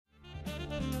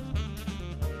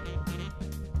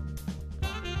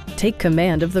Take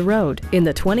command of the road in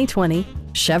the 2020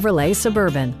 Chevrolet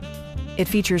Suburban. It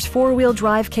features four-wheel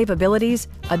drive capabilities,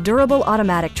 a durable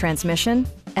automatic transmission,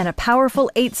 and a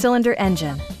powerful 8-cylinder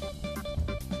engine.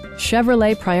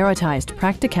 Chevrolet prioritized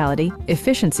practicality,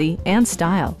 efficiency, and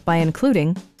style by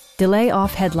including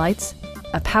delay-off headlights,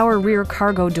 a power rear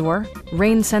cargo door,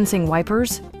 rain-sensing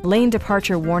wipers, lane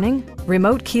departure warning,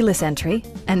 remote keyless entry,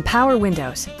 and power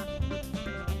windows.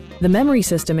 The memory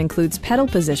system includes pedal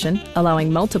position,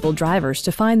 allowing multiple drivers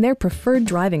to find their preferred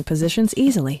driving positions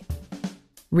easily.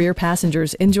 Rear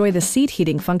passengers enjoy the seat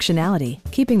heating functionality,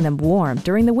 keeping them warm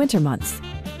during the winter months.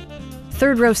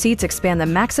 Third-row seats expand the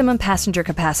maximum passenger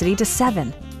capacity to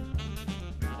 7.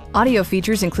 Audio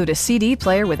features include a CD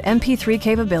player with MP3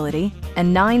 capability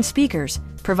and 9 speakers,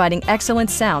 providing excellent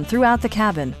sound throughout the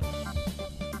cabin.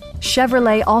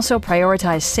 Chevrolet also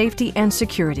prioritized safety and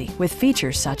security with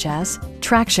features such as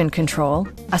traction control,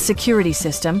 a security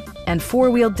system, and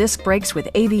four-wheel disc brakes with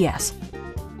ABS.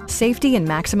 Safety and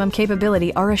maximum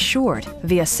capability are assured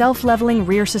via self-leveling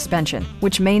rear suspension,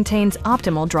 which maintains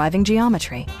optimal driving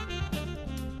geometry.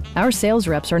 Our sales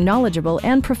reps are knowledgeable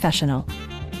and professional.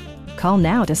 Call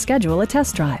now to schedule a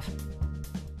test drive.